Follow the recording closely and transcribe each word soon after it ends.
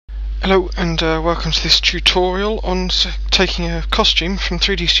Hello and welcome to this tutorial on taking a costume from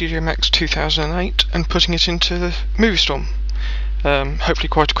 3D Studio Max 2008 and putting it into the Moviestorm. Hopefully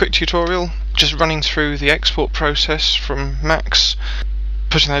quite a quick tutorial, just running through the export process from Max,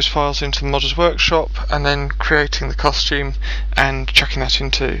 putting those files into the Modder's Workshop and then creating the costume and chucking that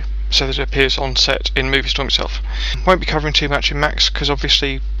into so that it appears on set in Moviestorm itself. Won't be covering too much in Max because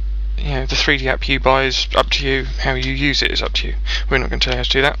obviously the 3D app you buy is up to you, how you use it is up to you. We're not going to tell you how to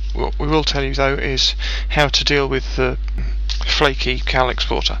do that. What we will tell you though is how to deal with the flaky cal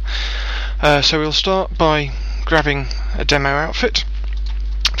exporter. So we'll start by grabbing a demo outfit,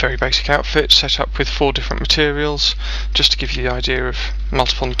 very basic outfit set up with 4 different materials, just to give you the idea of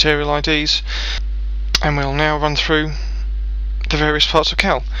multiple material IDs. And we'll now run through the various parts of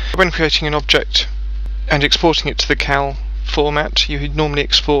cal. When creating an object and exporting it to the cal format, you would normally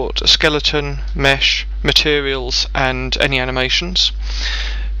export a skeleton, mesh, materials and any animations.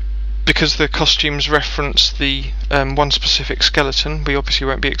 Because the costumes reference the one specific skeleton, we obviously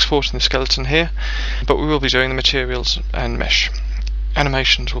won't be exporting the skeleton here, but we will be doing the materials and mesh.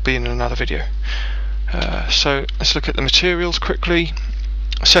 Animations will be in another video. So let's look at the materials quickly.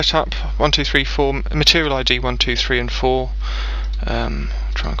 Setup 1, 2, 3, 4, material ID 1, 2, 3 and 4. I'll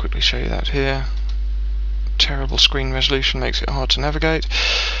try and quickly show you that here. Terrible screen resolution makes it hard to navigate.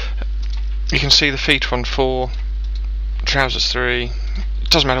 You can see the feet on 4, trousers 3. It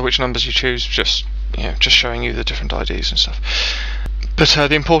doesn't matter which numbers you choose, just showing you the different IDs and stuff. But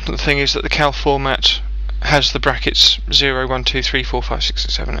the important thing is that the cal format has the brackets 0, 1, 2, 3, 4, 5,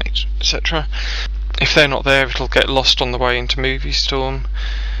 6, 7, 8, etc. If they're not there, it'll get lost on the way into Moviestorm.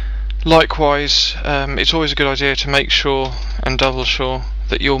 Likewise, it's always a good idea to make sure and double sure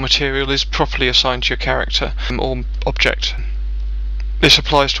that your material is properly assigned to your character or object. This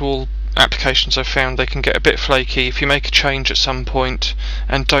applies to all applications I've found. They can get a bit flaky. If you make a change at some point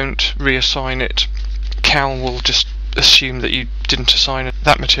and don't reassign it, cal will just assume that you didn't assign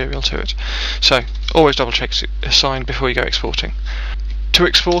that material to it. So always double check it's assigned before you go exporting. To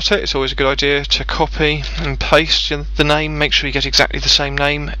export it, it's always a good idea to copy and paste the name. Make sure you get exactly the same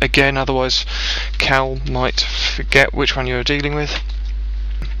name again, otherwise cal might forget which one you're dealing with.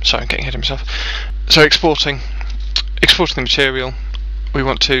 Sorry, I'm getting ahead of myself. So exporting the material, we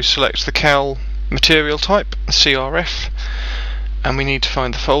want to select the cal material type, CRF, and we need to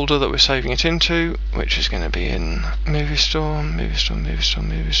find the folder that we're saving it into, which is going to be in Moviestorm,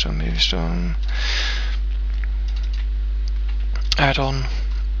 add-on.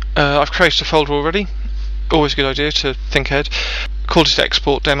 I've created a folder already. Always a good idea to think ahead. Called it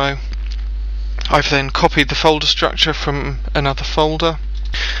export demo. I've then copied the folder structure from another folder.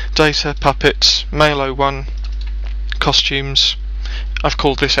 Data, puppets, Male 01, costumes. I've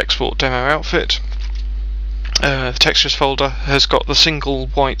called this export demo outfit. The textures folder has got the single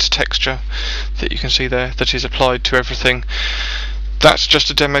white texture that you can see there that is applied to everything. That's just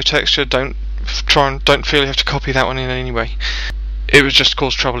a demo texture. Don't feel you have to copy that one in any way. It would just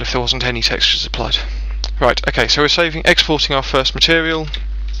cause trouble if there wasn't any textures applied. Right, okay, so we're exporting our first material,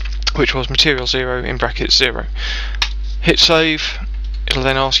 which was material 0 in brackets 0. Hit save. It'll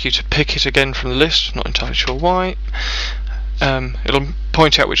then ask you to pick it again from the list, not entirely sure why. It'll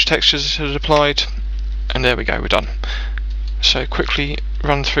point out which textures it had applied, and there we go, we're done. So quickly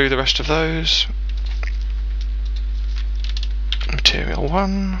run through the rest of those. Material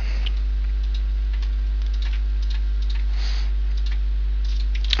 1.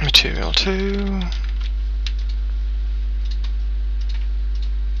 Material 2.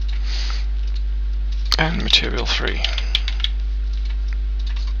 And material 3.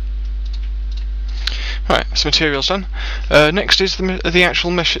 Right, so material's done. Next is the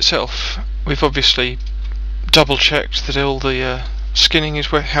actual mesh itself. We've obviously double checked that all the skinning is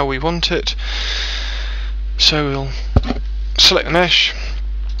how we want it. So we'll select the mesh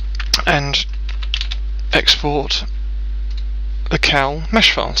and export the cal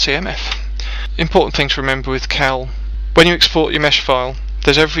mesh file, CMF. Important thing to remember with cal, when you export your mesh file,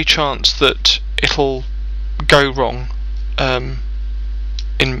 there's every chance that it'll go wrong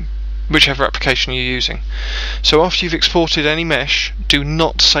in whichever application you're using. So after you've exported any mesh, do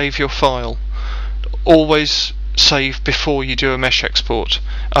not save your file. Always save before you do a mesh export,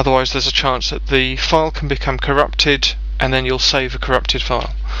 otherwise there's a chance that the file can become corrupted and then you'll save a corrupted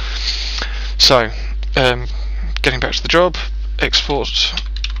file. So getting back to the job, export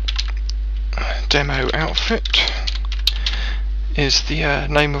demo outfit is the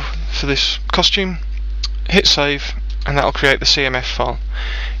name for this costume. Hit save and that will create the CMF file.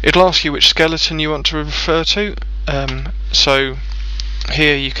 It'll ask you which skeleton you want to refer to. So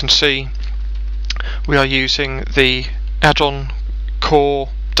here you can see we are using the add-on core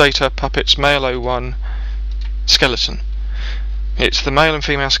data puppets male 01 skeleton. It's the male and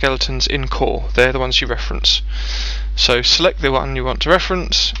female skeletons in core, they're the ones you reference. So select the one you want to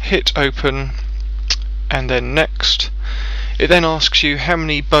reference, hit open, and then next. It then asks you how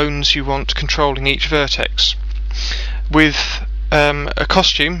many bones you want controlling each vertex. With a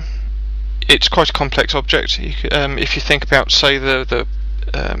costume, it's quite a complex object. If you think about, say, the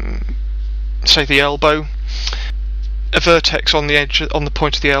elbow, a vertex on the edge, on the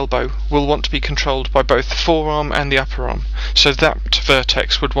point of the elbow, will want to be controlled by both the forearm and the upper arm. So that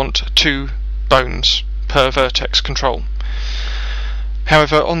vertex would want 2 bones per vertex control.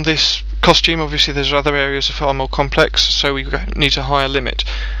 However, on this costume, obviously there's other areas that are far more complex, so we need a higher limit.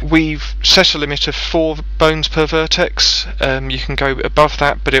 We've set a limit of 4 bones per vertex. You can go above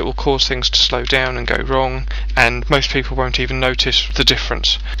that, but it will cause things to slow down and go wrong, and most people won't even notice the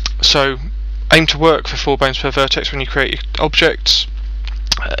difference. So aim to work for 4 bones per vertex when you create objects.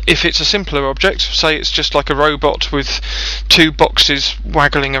 If it's a simpler object, say it's just like a robot with 2 boxes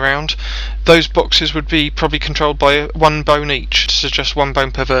waggling around, those boxes would be probably controlled by 1 bone each, so just 1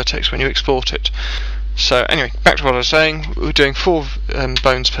 bone per vertex when you export it. So anyway, back to what I was saying, we're doing 4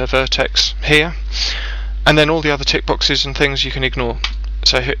 bones per vertex here, and then all the other tick boxes and things you can ignore.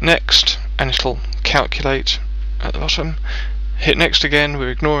 So hit next, and it'll calculate at the bottom. Hit next again, we're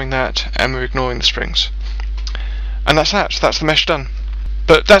ignoring that, and we're ignoring the springs. And that's the mesh done.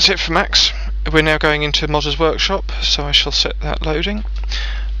 But that's it for Max. We're now going into Modder's Workshop, so I shall set that loading.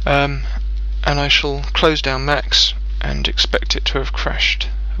 And I shall close down Max and expect it to have crashed.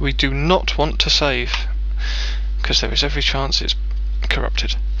 We do not want to save, because there is every chance it's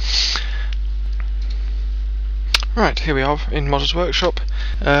corrupted. Right, here we are in Modder's Workshop,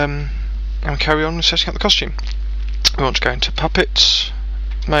 and carry on with setting up the costume. We want to go into Puppets,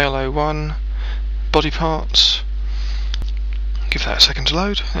 Male 01, Body Parts. Give that a second to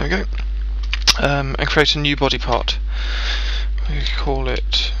load. There we go. And create a new body part. We call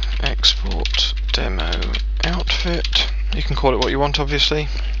it Export Demo Outfit. You can call it what you want, obviously.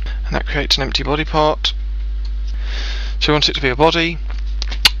 And that creates an empty body part. So we want it to be a body,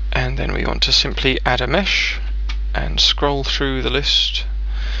 and then we want to simply add a mesh and scroll through the list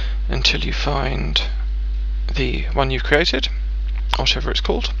until you find the one you've created, or whatever it's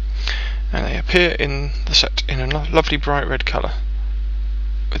called. And they appear in the set in a lovely bright red colour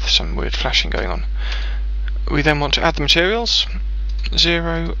with some weird flashing going on. We then want to add the materials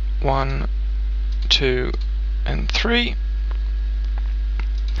 0, 1, 2 and 3.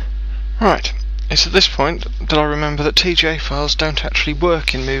 Right, it's at this point that I remember that TGA files don't actually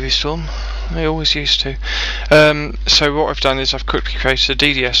work in Moviestorm. They always used to. So what I've done is I've quickly created a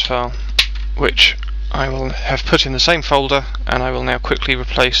DDS file, which I will have put in the same folder, and I will now quickly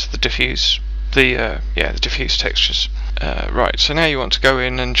replace the diffuse textures. Right, so now you want to go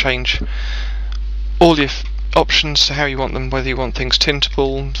in and change all your options to how you want them, whether you want things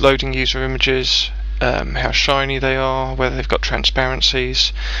tintable, loading user images, how shiny they are, whether they've got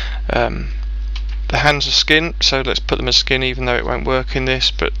transparencies. The hands are skin, so let's put them as skin, even though it won't work in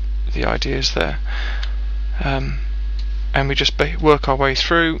this, but the idea is there. And we just work our way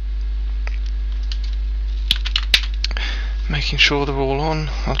through, making sure they're all on.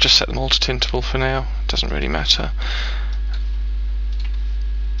 I'll just set them all to tintable for now, doesn't really matter.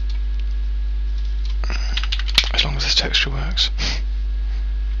 As long as this texture works.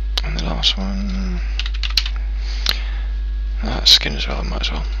 And the last one, skin as well, might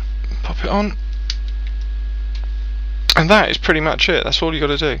as well pop it on. And that is pretty much it, that's all you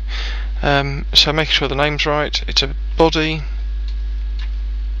got to do. So making sure the name's right, it's a body,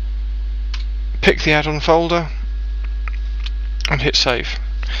 pick the add-on folder, and hit save.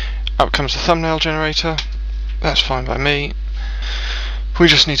 Up comes the thumbnail generator. That's fine by me. We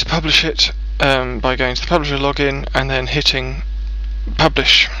just need to publish it by going to the publisher login and then hitting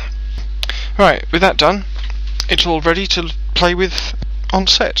publish. Right, with that done, it's all ready to play with on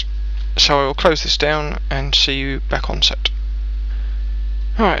set. So I will close this down and see you back on set.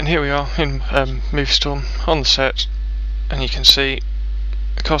 Alright, and here we are in Moviestorm on the set, and you can see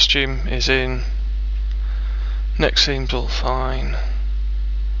the costume is in. Next scene's all fine.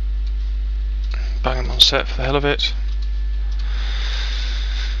 Bang them on set for the hell of it.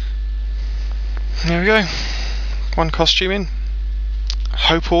 There we go. One costume in.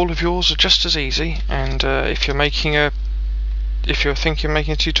 Hope all of yours are just as easy. And if you're thinking of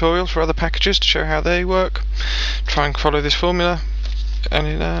making a tutorial for other packages to show how they work, try and follow this formula.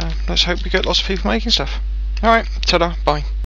 And let's hope we get lots of people making stuff. Alright, ta-da, bye.